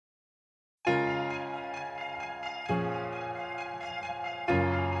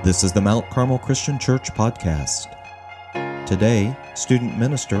This is the Mount Carmel Christian Church podcast. Today, student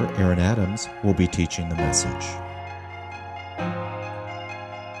minister Aaron Adams will be teaching the message.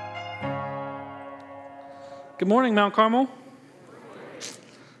 Good morning, Mount Carmel.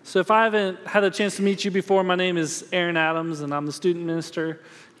 So if I haven't had a chance to meet you before, my name is Aaron Adams, and I'm the student minister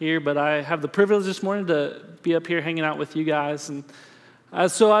here, but I have the privilege this morning to be up here hanging out with you guys. And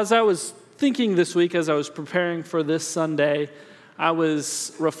so as I was thinking this week, as I was preparing for this Sunday, I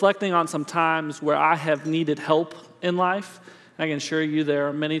was reflecting on some times where I have needed help in life. I can assure you there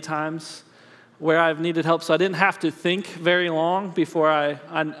are many times where I've needed help, so I didn't have to think very long before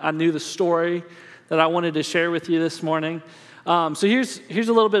I knew the story that I wanted to share with you this morning. So here's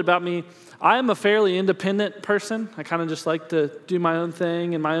a little bit about me. I am a fairly independent person. I kind of just like to do my own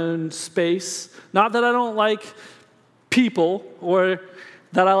thing in my own space. Not that I don't like people or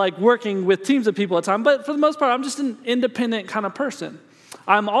that I like working with teams of people at times, but for the most part, I'm just an independent kind of person.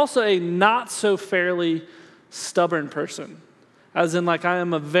 I'm also a not so fairly stubborn person, as in like I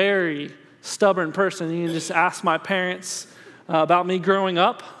am a very stubborn person. You can just ask my parents about me growing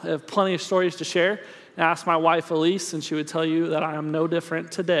up. I have plenty of stories to share. Ask my wife, Elise, and she would tell you that I am no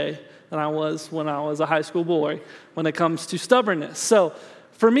different today than I was when I was a high school boy when it comes to stubbornness. So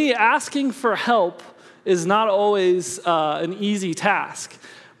for me, asking for help is not always an easy task.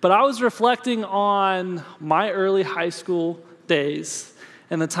 But I was reflecting on my early high school days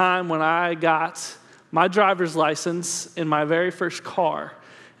and the time when I got my driver's license in my very first car.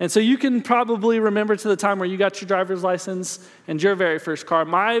 And so you can probably remember to the time where you got your driver's license and your very first car.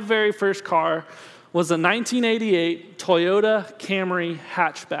 My very first car was a 1988 Toyota Camry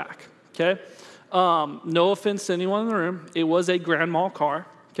hatchback, okay? No offense to anyone in the room. It was a grandma car,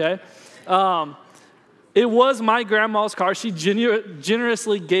 okay? It was my grandma's car. She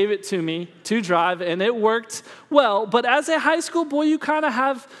generously gave it to me to drive, and it worked well. But as a high school boy, you kind of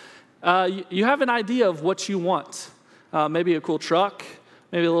have an idea of what you want. Maybe a cool truck,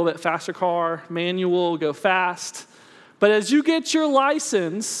 maybe a little bit faster car, manual, go fast. But as you get your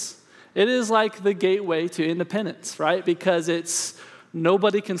license, it is like the gateway to independence, right? Because it's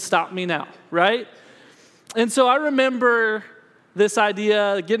nobody can stop me now, right? And so I remember this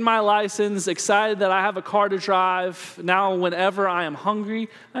idea, getting my license, excited that I have a car to drive. Now, whenever I am hungry,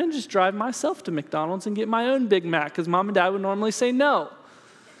 I can just drive myself to McDonald's and get my own Big Mac because mom and dad would normally say no,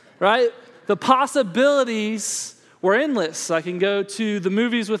 right? The possibilities were endless. I can go to the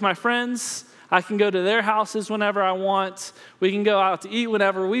movies with my friends. I can go to their houses whenever I want. We can go out to eat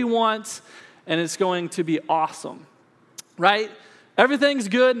whenever we want, and it's going to be awesome, right? Everything's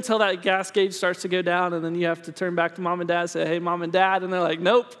good until that gas gauge starts to go down, and then you have to turn back to mom and dad and say, hey, mom and dad, and they're like,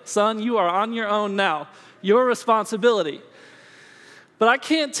 nope, son, you are on your own now. Your responsibility. But I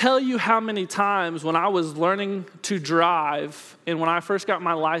can't tell you how many times when I was learning to drive and when I first got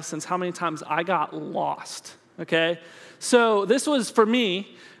my license, how many times I got lost, okay? So this was, for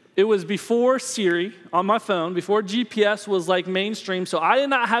me, it was before Siri on my phone, before GPS was like mainstream, so I did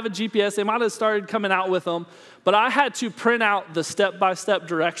not have a GPS. They might have started coming out with them, but I had to print out the step-by-step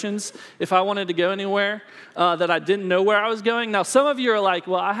directions if I wanted to go anywhere that I didn't know where I was going. Now, some of you are like,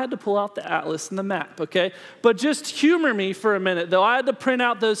 well, I had to pull out the atlas and the map, okay? But just humor me for a minute, though. I had to print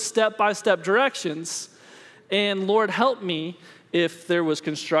out those step-by-step directions, and Lord help me if there was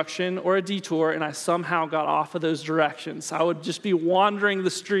construction or a detour and I somehow got off of those directions. I would just be wandering the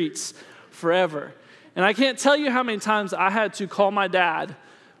streets forever. And I can't tell you how many times I had to call my dad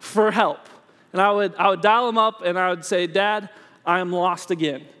for help. And I would dial him up and I would say, Dad, I am lost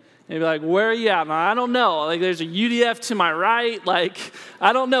again. And he'd be like, where are you at? And I don't know. Like, there's a UDF to my right. Like,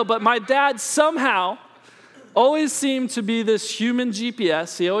 I don't know. But my dad somehow always seemed to be this human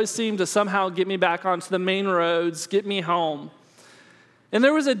GPS. He always seemed to somehow get me back onto the main roads, get me home. And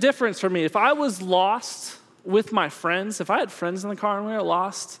there was a difference for me. If I was lost with my friends, if I had friends in the car and we were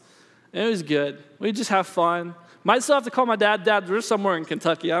lost, it was good. We'd just have fun. Might still have to call my dad. Dad, we're somewhere in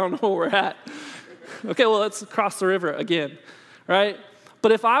Kentucky. I don't know where we're at. Okay, well, let's cross the river again, right?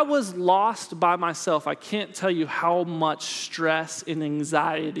 But if I was lost by myself, I can't tell you how much stress and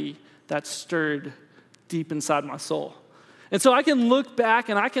anxiety that stirred deep inside my soul. And so I can look back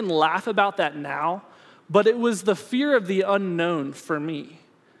and I can laugh about that now, but it was the fear of the unknown for me.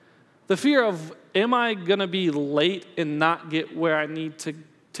 The fear of, am I going to be late and not get where I need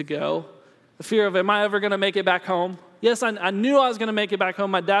to go? The fear of, am I ever going to make it back home? Yes, I knew I was going to make it back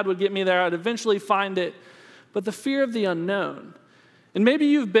home. My dad would get me there. I'd eventually find it. But the fear of the unknown. And maybe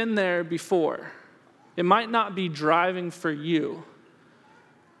you've been there before. It might not be driving for you.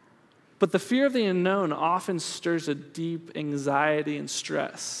 But the fear of the unknown often stirs a deep anxiety and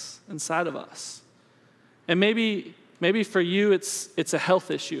stress inside of us. And maybe Maybe for you, it's a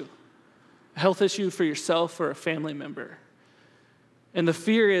health issue for yourself or a family member. And the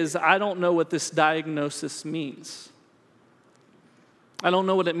fear is, I don't know what this diagnosis means. I don't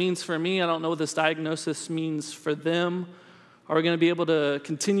know what it means for me. I don't know what this diagnosis means for them. Are we going to be able to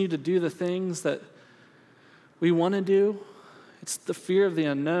continue to do the things that we want to do? It's the fear of the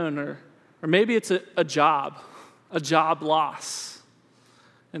unknown, or maybe it's a job loss.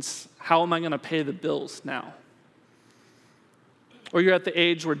 It's how am I going to pay the bills now? Or you're at the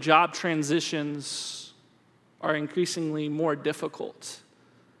age where job transitions are increasingly more difficult.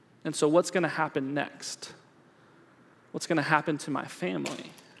 And so what's going to happen next? What's going to happen to my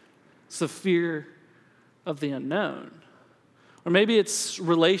family? It's the fear of the unknown. Or maybe it's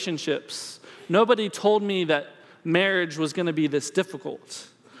relationships. Nobody told me that marriage was going to be this difficult.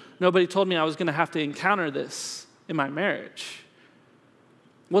 Nobody told me I was going to have to encounter this in my marriage.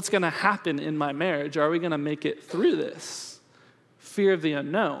 What's going to happen in my marriage? Are we going to make it through this? Fear of the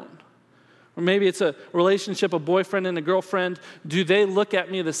unknown. Or maybe it's a relationship, a boyfriend and a girlfriend. Do they look at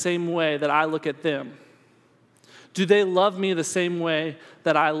me the same way that I look at them? Do they love me the same way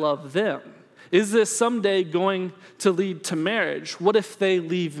that I love them? Is this someday going to lead to marriage? What if they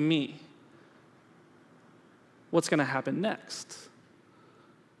leave me? What's going to happen next?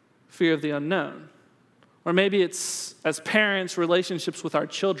 Fear of the unknown. Or maybe it's, as parents, relationships with our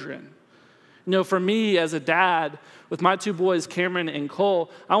children. You know, for me as a dad, with my two boys, Cameron and Cole,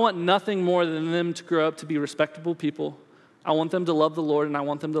 I want nothing more than them to grow up to be respectable people. I want them to love the Lord and I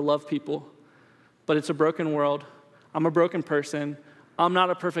want them to love people. But it's a broken world. I'm a broken person. I'm not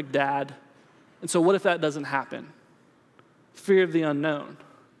a perfect dad. And so what if that doesn't happen? Fear of the unknown.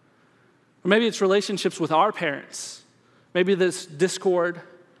 Or maybe it's relationships with our parents. Maybe there's discord.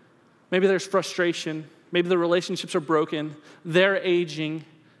 Maybe there's frustration. Maybe the relationships are broken. They're aging.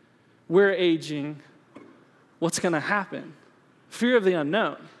 We're aging. What's going to happen? Fear of the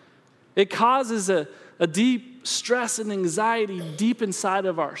unknown. It causes a deep stress and anxiety deep inside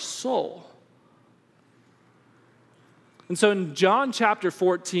of our soul. And so in John chapter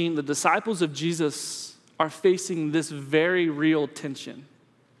 14, the disciples of Jesus are facing this very real tension.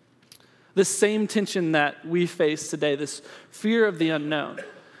 This same tension that we face today, this fear of the unknown.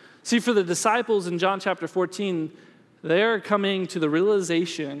 See, for the disciples in John chapter 14, they're coming to the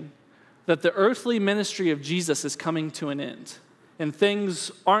realization that the earthly ministry of Jesus is coming to an end, and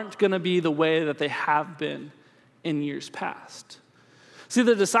things aren't going to be the way that they have been in years past. See,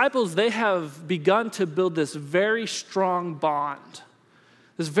 the disciples, they have begun to build this very strong bond,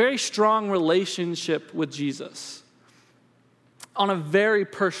 this very strong relationship with Jesus on a very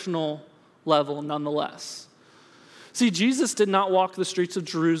personal level nonetheless. See, Jesus did not walk the streets of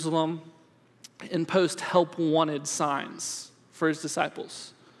Jerusalem and post help wanted signs for his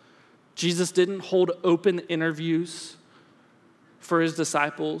disciples. Jesus didn't hold open interviews for his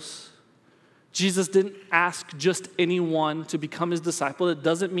disciples. Jesus didn't ask just anyone to become his disciple. It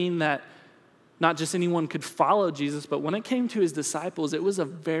doesn't mean that not just anyone could follow Jesus, but when it came to his disciples, it was a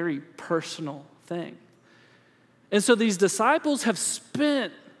very personal thing. And so these disciples have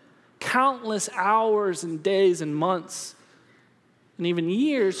spent countless hours and days and months and even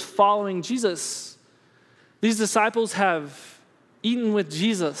years following Jesus. These disciples have eaten with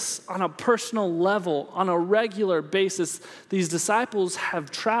Jesus on a personal level, on a regular basis. These disciples have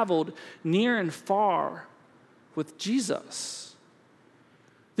traveled near and far with Jesus.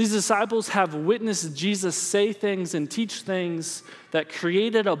 These disciples have witnessed Jesus say things and teach things that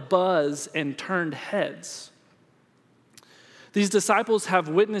created a buzz and turned heads. These disciples have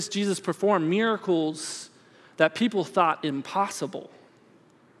witnessed Jesus perform miracles that people thought impossible.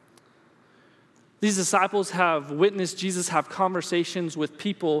 These disciples have witnessed Jesus have conversations with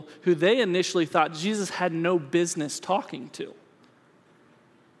people who they initially thought Jesus had no business talking to.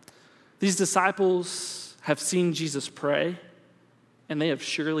 These disciples have seen Jesus pray, and they have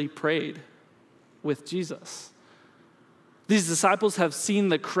surely prayed with Jesus. These disciples have seen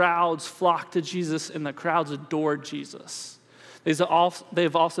the crowds flock to Jesus, and the crowds adored Jesus.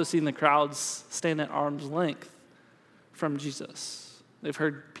 They've also seen the crowds stand at arm's length from Jesus. They've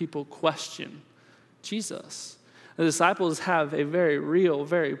heard people question Jesus. The disciples have a very real,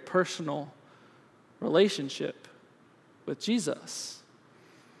 very personal relationship with Jesus.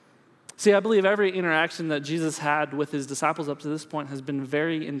 See, I believe every interaction that Jesus had with his disciples up to this point has been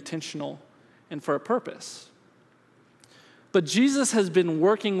very intentional and for a purpose. But Jesus has been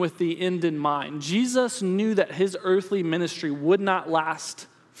working with the end in mind. Jesus knew that his earthly ministry would not last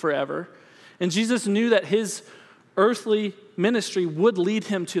forever. And Jesus knew that his earthly ministry would lead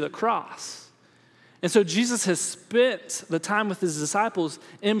him to the cross. And so Jesus has spent the time with his disciples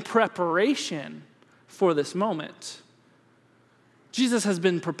in preparation for this moment. Jesus has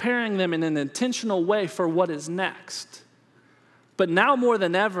been preparing them in an intentional way for what is next. But now more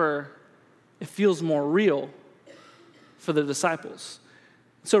than ever, it feels more real for the disciples.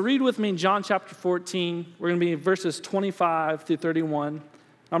 So read with me John chapter 14. We're going to be in verses 25 through 31.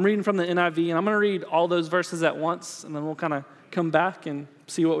 I'm reading from the NIV, and I'm going to read all those verses at once, and then we'll kind of come back and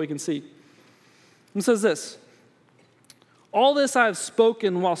see what we can see. It says this, "All this I have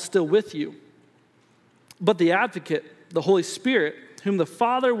spoken while still with you, but the advocate, the Holy Spirit, whom the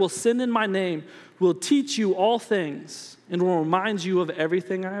Father will send in my name, will teach you all things and will remind you of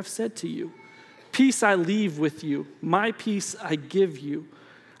everything I have said to you. Peace I leave with you, my peace I give you.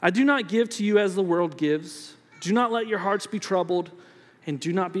 I do not give to you as the world gives. Do not let your hearts be troubled, and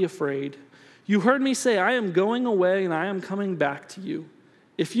do not be afraid. You heard me say, I am going away and I am coming back to you.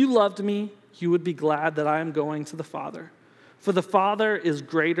 If you loved me, you would be glad that I am going to the Father. For the Father is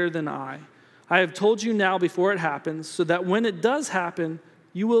greater than I. I have told you now before it happens, so that when it does happen,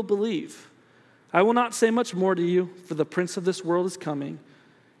 you will believe. I will not say much more to you, for the prince of this world is coming.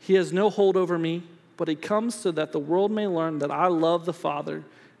 He has no hold over me, but he comes so that the world may learn that I love the Father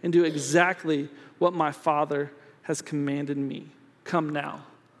and do exactly what my Father has commanded me. Come now,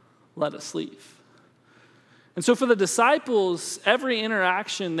 let us leave." And so for the disciples, every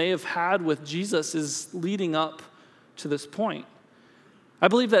interaction they have had with Jesus is leading up to this point. I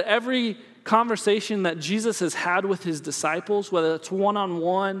believe that every conversation that Jesus has had with his disciples, whether it's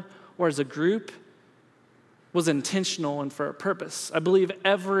one-on-one or as a group, was intentional and for a purpose. I believe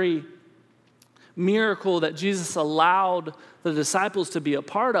every miracle that Jesus allowed the disciples to be a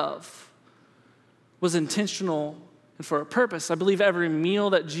part of was intentional and for a purpose. I believe every meal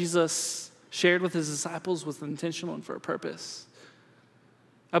that Jesus shared with his disciples was intentional and for a purpose.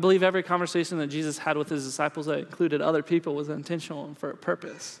 I believe every conversation that Jesus had with his disciples that included other people was intentional and for a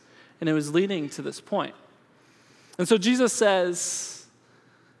purpose. And it was leading to this point. And so Jesus says,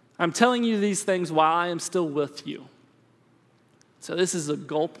 I'm telling you these things while I am still with you. So this is a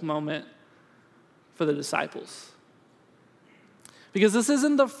gulp moment for the disciples. Because this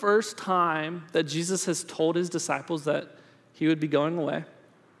isn't the first time that Jesus has told his disciples that he would be going away.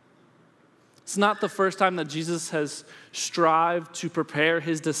 It's not the first time that Jesus has strived to prepare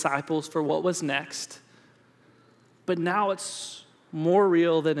his disciples for what was next. But now it's more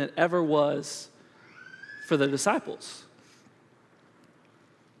real than it ever was for the disciples.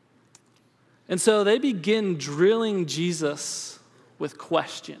 And so they begin drilling Jesus with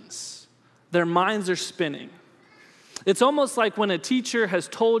questions. Their minds are spinning. It's almost like when a teacher has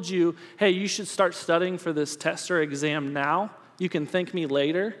told you, hey, you should start studying for this test or exam now. You can thank me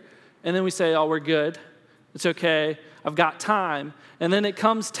later. And then we say, oh, we're good. It's okay. I've got time. And then it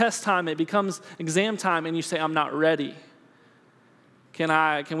comes test time. It becomes exam time. And you say, I'm not ready.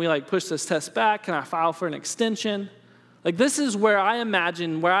 Can we push this test back? Can I file for an extension? This is where I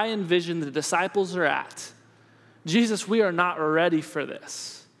envision the disciples are at. Jesus, we are not ready for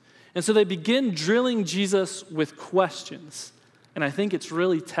this. And so they begin drilling Jesus with questions. And I think it's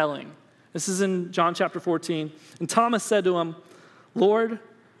really telling. This is in John chapter 14. And Thomas said to him, Lord,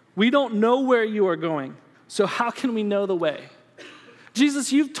 we don't know where you are going, so how can we know the way?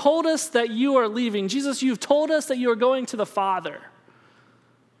 Jesus, you've told us that you are leaving. Jesus, you've told us that you are going to the Father.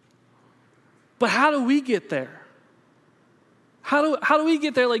 But how do we get there? How do we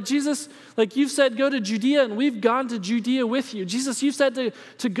get there? Jesus, you've said, go to Judea, and we've gone to Judea with you. Jesus, you've said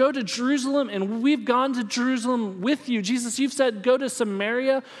to go to Jerusalem, and we've gone to Jerusalem with you. Jesus, you've said, go to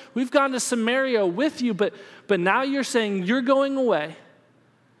Samaria. We've gone to Samaria with you, but now you're saying you're going away.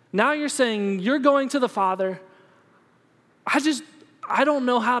 Now you're saying you're going to the Father. I don't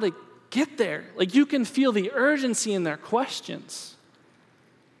know how to get there. You can feel the urgency in their questions.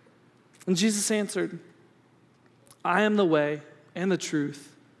 And Jesus answered, I am the way and the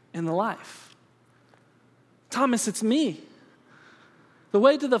truth and the life. Thomas, it's me. The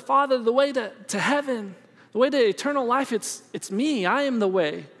way to the Father, the way to heaven, the way to eternal life, it's me. I am the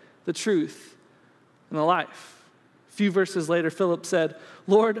way, the truth, and the life. A few verses later, Philip said,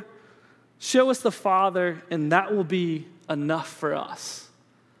 Lord, show us the Father, and that will be enough for us.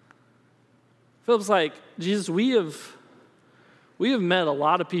 Philip's like, Jesus, we have met a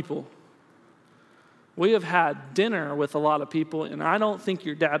lot of people. We have had dinner with a lot of people, and I don't think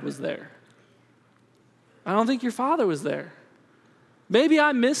your dad was there. I don't think your father was there. Maybe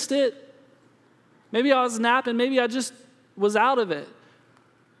I missed it. Maybe I was napping. Maybe I just was out of it.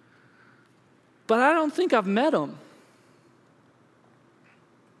 But I don't think I've met him.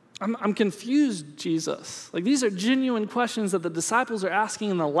 I'm confused, Jesus. These are genuine questions that the disciples are asking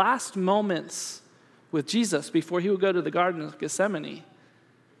in the last moments with Jesus before he would go to the Garden of Gethsemane,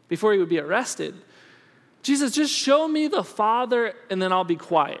 before he would be arrested. Jesus, just show me the Father and then I'll be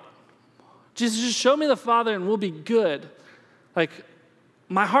quiet. Jesus, just show me the Father and we'll be good. Like,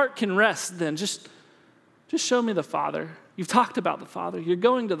 my heart can rest then. Just show me the Father. You've talked about the Father. You're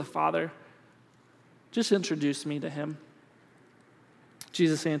going to the Father. Just introduce me to him.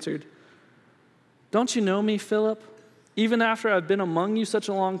 Jesus answered, don't you know me, Philip? Even after I've been among you such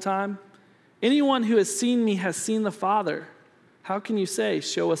a long time? Anyone who has seen me has seen the Father. How can you say,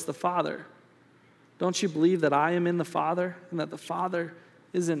 show us the Father? Don't you believe that I am in the Father and that the Father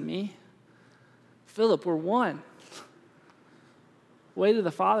is in me? Philip, we're one. Way to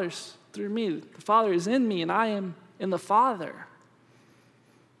the Father's through me. The Father is in me and I am in the Father.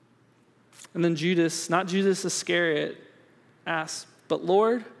 And then Judas, not Judas Iscariot, asks, but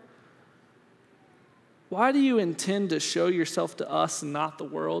Lord, why do you intend to show yourself to us and not the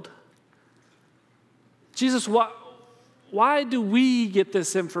world? Jesus, why do we get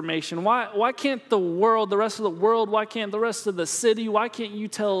this information? Why can't the world, the rest of the world, why can't the rest of the city, why can't you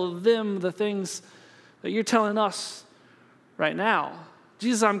tell them the things that you're telling us right now?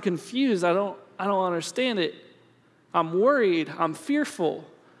 Jesus, I'm confused. I don't understand it. I'm worried. I'm fearful.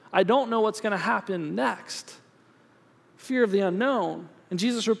 I don't know what's going to happen next. Fear of the unknown. And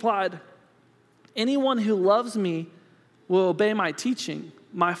Jesus replied, anyone who loves me will obey my teaching.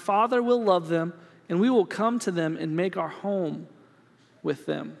 My Father will love them, and we will come to them and make our home with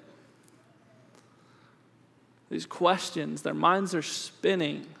them. These questions, their minds are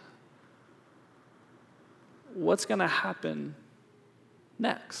spinning. What's going to happen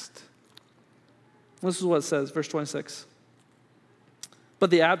next? This is what it says, verse 26. But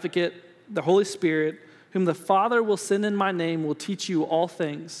the advocate, the Holy Spirit, whom the Father will send in my name, will teach you all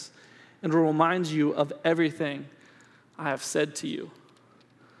things and will remind you of everything I have said to you.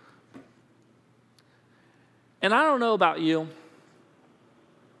 And I don't know about you.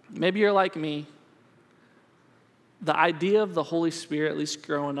 Maybe you're like me. The idea of the Holy Spirit, at least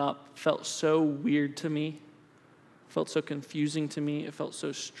growing up, felt so weird to me. Felt so confusing to me. It felt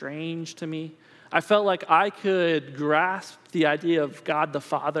so strange to me. I felt like I could grasp the idea of God the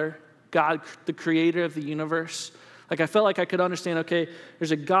Father, God the creator of the universe. Like I felt like I could understand, okay,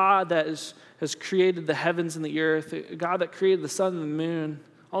 there's a God that has created the heavens and the earth, a God that created the sun and the moon,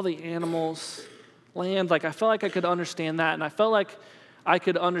 all the animals, land. Like I felt like I could understand that, and I felt like I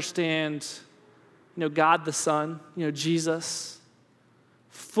could understand, God the Son, Jesus,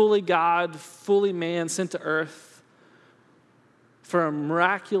 fully God, fully man, sent to earth for a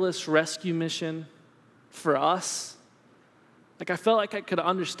miraculous rescue mission for us. Like I felt like I could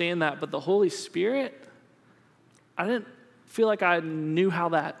understand that, but the Holy Spirit, I didn't feel like I knew how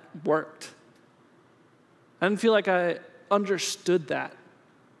that worked. I didn't feel like I understood that.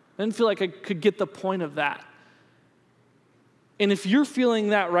 I didn't feel like I could get the point of that. And if you're feeling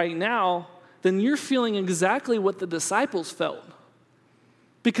that right now, then you're feeling exactly what the disciples felt.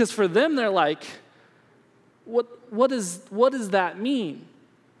 Because for them, they're like, what does that mean?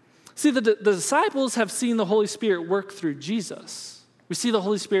 See, the disciples have seen the Holy Spirit work through Jesus. We see the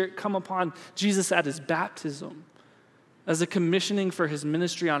Holy Spirit come upon Jesus at his baptism as a commissioning for his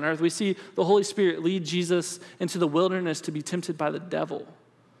ministry on earth. We see the Holy Spirit lead Jesus into the wilderness to be tempted by the devil.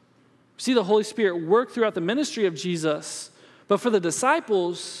 We see the Holy Spirit work throughout the ministry of Jesus. But for the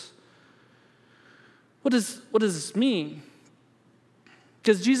disciples, what does this mean?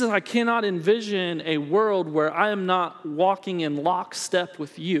 Because Jesus, I cannot envision a world where I am not walking in lockstep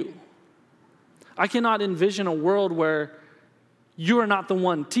with you. I cannot envision a world where you are not the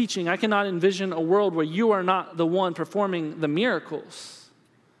one teaching. I cannot envision a world where you are not the one performing the miracles.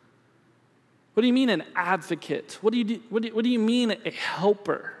 What do you mean an advocate? What do you mean a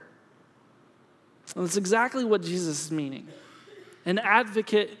helper? And that's exactly what Jesus is meaning. An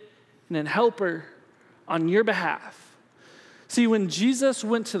advocate and a helper on your behalf. See, when Jesus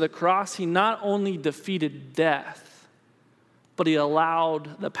went to the cross, he not only defeated death, but he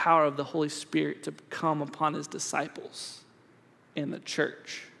allowed the power of the Holy Spirit to come upon his disciples in the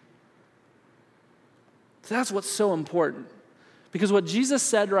church. So that's what's so important. Because what Jesus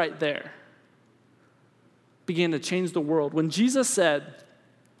said right there began to change the world. When Jesus said,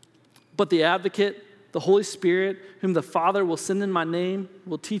 but the advocate, the Holy Spirit, whom the Father will send in my name,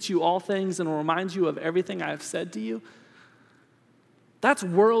 will teach you all things and will remind you of everything I have said to you. That's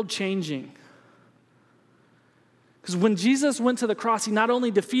world changing. Because when Jesus went to the cross, he not only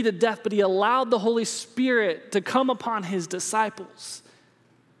defeated death, but he allowed the Holy Spirit to come upon his disciples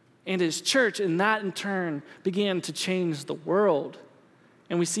and his church, and that in turn began to change the world.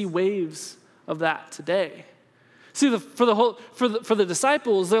 And we see waves of that today. See, for the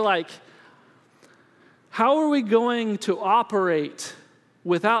disciples, they're like, how are we going to operate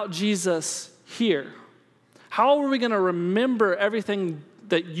without Jesus here? How are we going to remember everything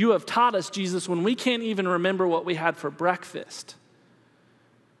that you have taught us, Jesus, when we can't even remember what we had for breakfast?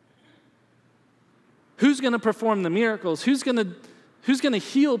 Who's going to perform the miracles? Who's going to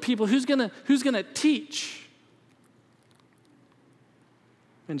heal people? Who's going to teach?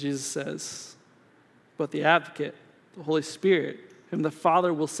 And Jesus says, but the advocate, the Holy Spirit, whom the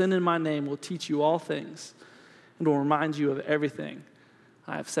Father will send in my name, will teach you all things and will remind you of everything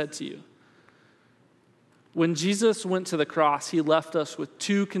I have said to you. When Jesus went to the cross, he left us with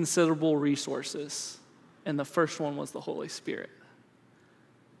two considerable resources, and the first one was the Holy Spirit.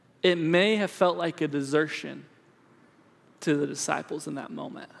 It may have felt like a desertion to the disciples in that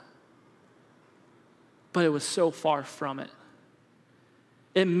moment, but it was so far from it.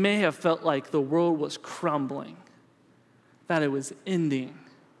 It may have felt like the world was crumbling, that it was ending.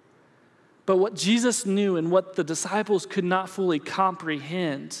 But what Jesus knew and what the disciples could not fully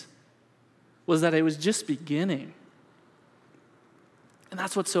comprehend was that it was just beginning. And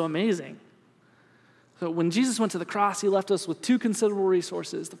that's what's so amazing. So when Jesus went to the cross, he left us with two considerable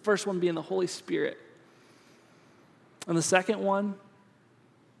resources, the first one being the Holy Spirit. And the second one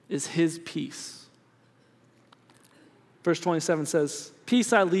is his peace. Verse 27 says,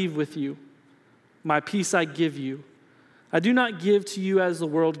 peace I leave with you, my peace I give you. I do not give to you as the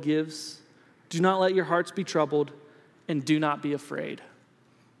world gives. Do not let your hearts be troubled, and do not be afraid.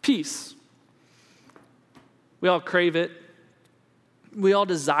 Peace. We all crave it. We all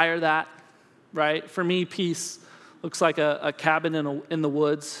desire that, right? For me, peace looks like a cabin in the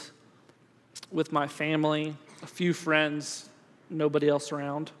woods with my family, a few friends, nobody else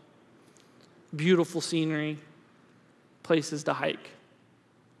around. Beautiful scenery, places to hike.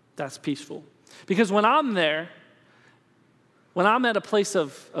 That's peaceful. Because when I'm there, when I'm at a place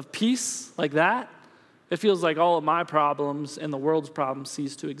of peace like that, it feels like all of my problems and the world's problems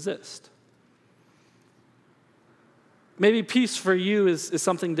cease to exist. Maybe peace for you is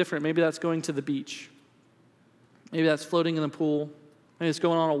something different. Maybe that's going to the beach. Maybe that's floating in the pool. Maybe it's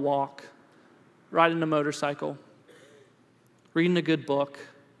going on a walk, riding a motorcycle, reading a good book.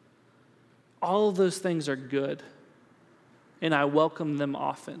 All of those things are good, and I welcome them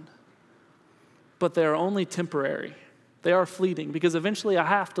often. But they are only temporary. They are fleeting, because eventually I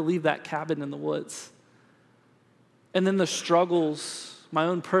have to leave that cabin in the woods. And then the struggles, my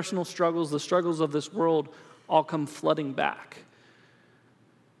own personal struggles, the struggles of this world, all come flooding back.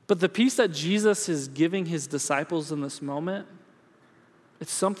 But the peace that Jesus is giving his disciples in this moment,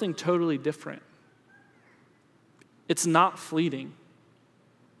 it's something totally different. It's not fleeting.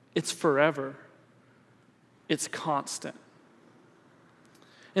 It's forever. It's constant.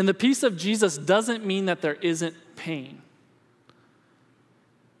 And the peace of Jesus doesn't mean that there isn't pain.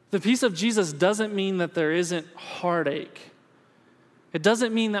 The peace of Jesus doesn't mean that there isn't heartache. It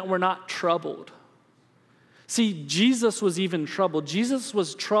doesn't mean that we're not troubled. See, Jesus was even troubled. Jesus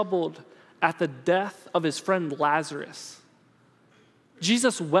was troubled at the death of his friend Lazarus.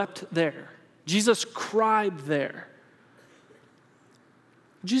 Jesus wept there. Jesus cried there.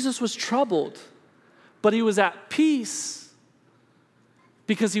 Jesus was troubled, but he was at peace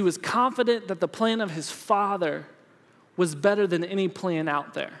because he was confident that the plan of his Father was better than any plan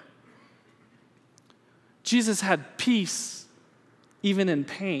out there. Jesus had peace even in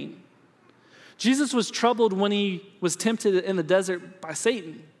pain. Jesus was troubled when he was tempted in the desert by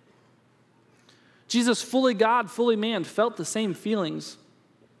Satan. Jesus, fully God, fully man, felt the same feelings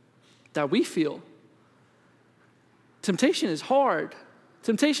that we feel. Temptation is hard.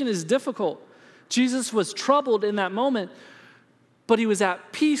 Temptation is difficult. Jesus was troubled in that moment, but he was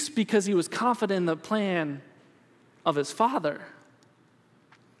at peace because he was confident in the plan of his Father.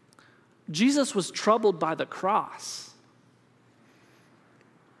 Jesus was troubled by the cross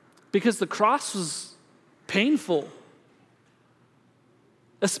because the cross was painful,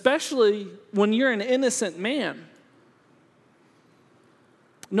 especially when you're an innocent man.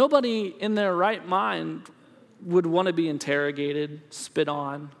 Nobody in their right mind would want to be interrogated, spit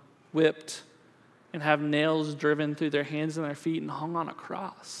on, whipped, and have nails driven through their hands and their feet and hung on a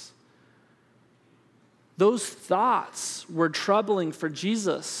cross. Those thoughts were troubling for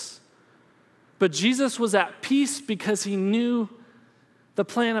Jesus. But Jesus was at peace because he knew the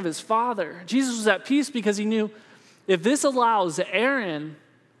plan of his Father. Jesus was at peace because he knew, if this allows Aaron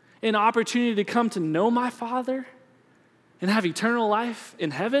an opportunity to come to know my Father and have eternal life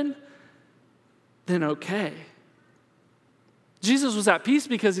in heaven, then okay. Jesus was at peace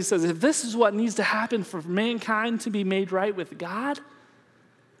because he says, if this is what needs to happen for mankind to be made right with God,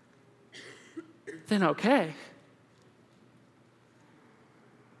 then okay.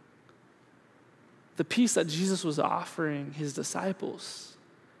 The peace that Jesus was offering his disciples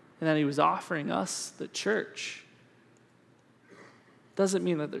and that he was offering us, the church, doesn't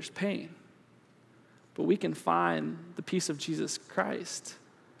mean that there's pain. But we can find the peace of Jesus Christ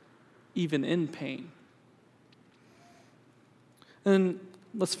even in pain. And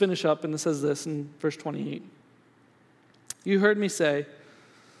let's finish up, and it says this in verse 28. You heard me say,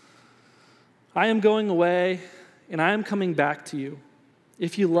 I am going away, and I am coming back to you.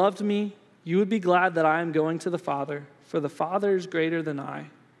 If you loved me, you would be glad that I am going to the Father, for the Father is greater than I.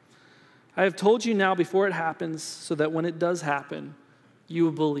 I have told you now before it happens, so that when it does happen, you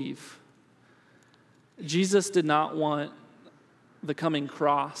will believe. Jesus did not want the coming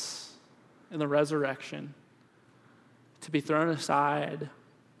cross and the resurrection to be thrown aside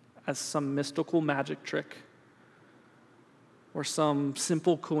as some mystical magic trick or some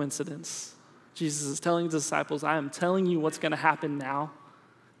simple coincidence. Jesus is telling his disciples, I am telling you what's going to happen now,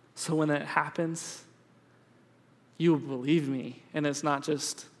 so when it happens, you will believe me. And it's not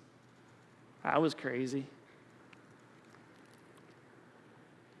just, I was crazy.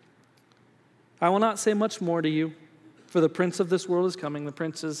 I will not say much more to you, for the prince of this world is coming. The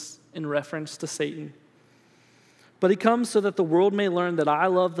prince is in reference to Satan. But he comes so that the world may learn that I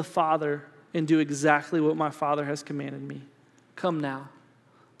love the Father and do exactly what my Father has commanded me. Come now,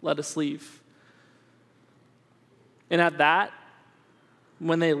 let us leave. And at that,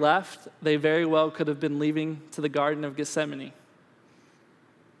 when they left, they very well could have been leaving to the Garden of Gethsemane,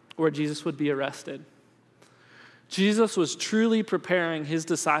 where Jesus would be arrested. Jesus was truly preparing his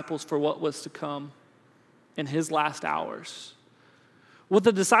disciples for what was to come in his last hours. What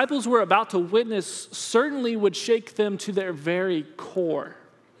the disciples were about to witness certainly would shake them to their very core.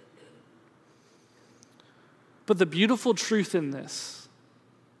 But the beautiful truth in this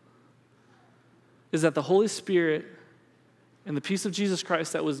is that the Holy Spirit and the peace of Jesus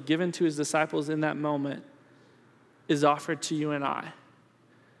Christ that was given to his disciples in that moment is offered to you and I.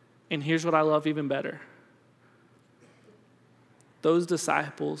 And here's what I love even better. Those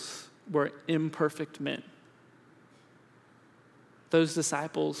disciples were imperfect men. Those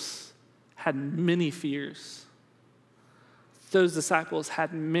disciples had many fears. Those disciples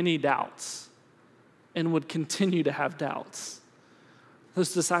had many doubts and would continue to have doubts.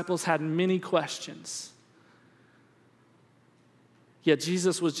 Those disciples had many questions. Yet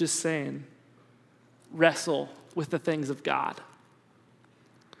Jesus was just saying, wrestle with the things of God.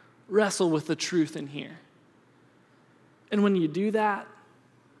 Wrestle with the truth in here. And when you do that,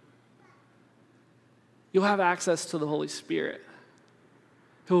 you'll have access to the Holy Spirit,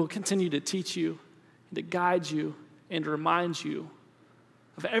 who will continue to teach you, and to guide you, and remind you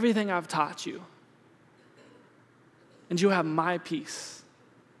of everything I've taught you. And you'll have my peace,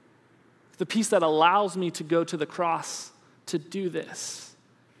 the peace that allows me to go to the cross to do this.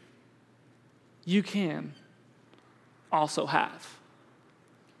 You can also have.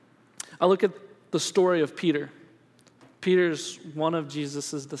 I look at the story of Peter. Peter's one of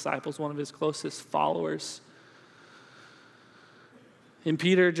Jesus' disciples, one of his closest followers. And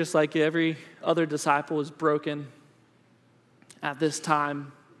Peter, just like every other disciple, was broken. At this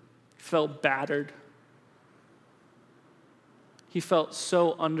time, felt battered. He felt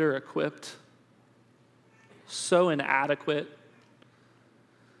so under-equipped, so inadequate.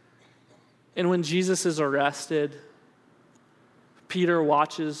 And when Jesus is arrested, Peter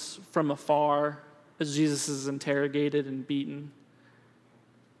watches from afar as Jesus is interrogated and beaten.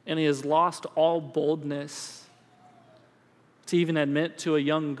 And he has lost all boldness to even admit to a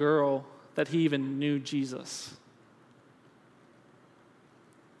young girl that he even knew Jesus.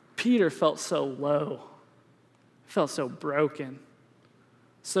 Peter felt so low, felt so broken,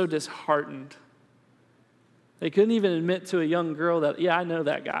 so disheartened. They couldn't even admit to a young girl that, yeah, I know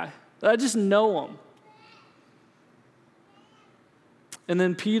that guy. I just know him. And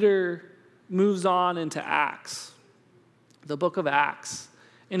then Peter moves on into Acts, the book of Acts,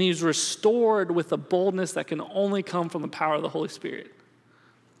 and he's restored with a boldness that can only come from the power of the Holy Spirit.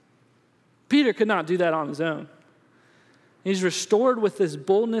 Peter could not do that on his own. He's restored with this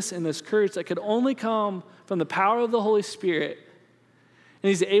boldness and this courage that could only come from the power of the Holy Spirit, and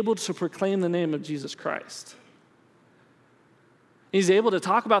he's able to proclaim the name of Jesus Christ. He's able to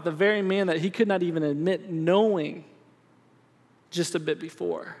talk about the very man that he could not even admit knowing just a bit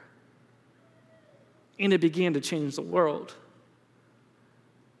before. And it began to change the world.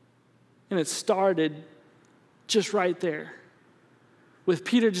 And it started just right there, with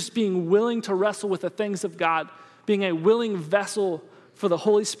Peter just being willing to wrestle with the things of God, being a willing vessel for the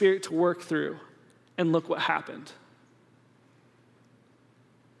Holy Spirit to work through. And look what happened.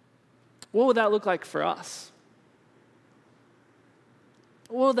 What would that look like for us?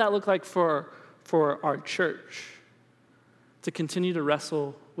 What would that look like for our church to continue to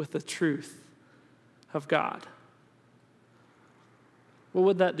wrestle with the truth of God? What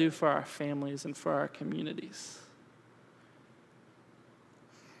would that do for our families and for our communities?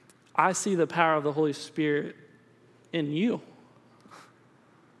 I see the power of the Holy Spirit in you.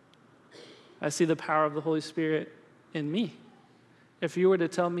 I see the power of the Holy Spirit in me. If you were to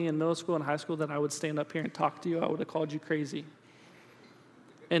tell me in middle school and high school that I would stand up here and talk to you, I would have called you crazy.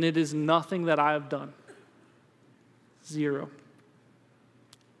 And it is nothing that I have done. Zero.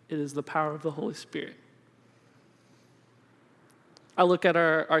 It is the power of the Holy Spirit. I look at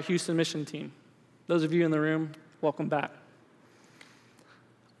our Houston mission team. Those of you in the room, welcome back.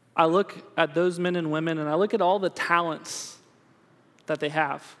 I look at those men and women, and I look at all the talents that they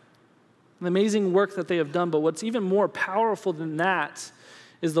have, the amazing work that they have done. But what's even more powerful than that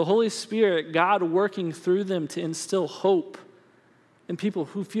is the Holy Spirit, God working through them to instill hope in people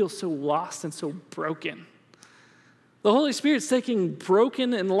who feel so lost and so broken. The Holy Spirit's taking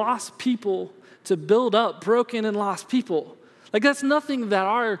broken and lost people to build up broken and lost people. Like, that's nothing that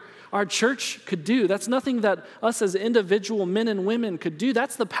our church could do. That's nothing that us as individual men and women could do.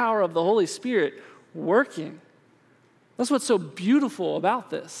 That's the power of the Holy Spirit working. That's what's so beautiful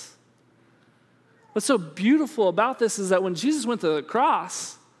about this. What's so beautiful about this is that when Jesus went to the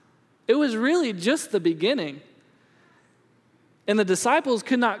cross, it was really just the beginning. And the disciples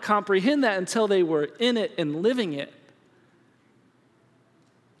could not comprehend that until they were in it and living it.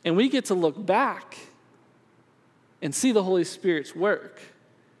 And we get to look back and see the Holy Spirit's work.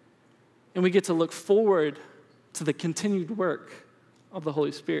 And we get to look forward to the continued work of the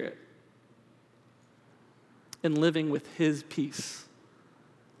Holy Spirit and living with his peace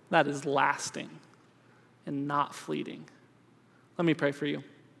that is lasting and not fleeting. Let me pray for you.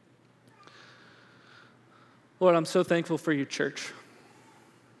 Lord, I'm so thankful for your church.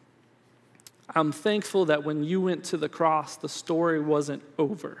 I'm thankful that when you went to the cross, the story wasn't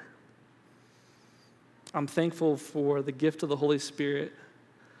over. I'm thankful for the gift of the Holy Spirit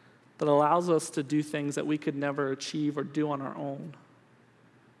that allows us to do things that we could never achieve or do on our own,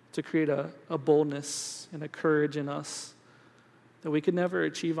 to create a boldness and a courage in us that we could never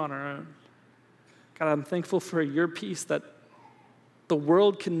achieve on our own. God, I'm thankful for your peace that the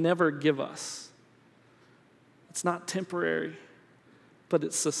world can never give us. It's not temporary, but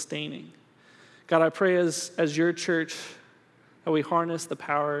it's sustaining. God, I pray as your church that we harness the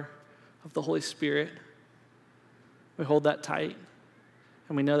power of the Holy Spirit. We hold that tight,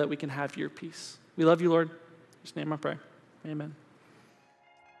 and we know that we can have your peace. We love you, Lord. In your name I pray. Amen.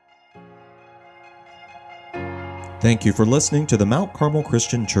 Thank you for listening to the Mount Carmel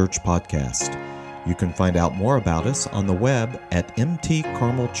Christian Church podcast. You can find out more about us on the web at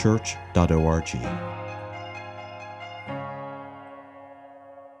mtcarmelchurch.org.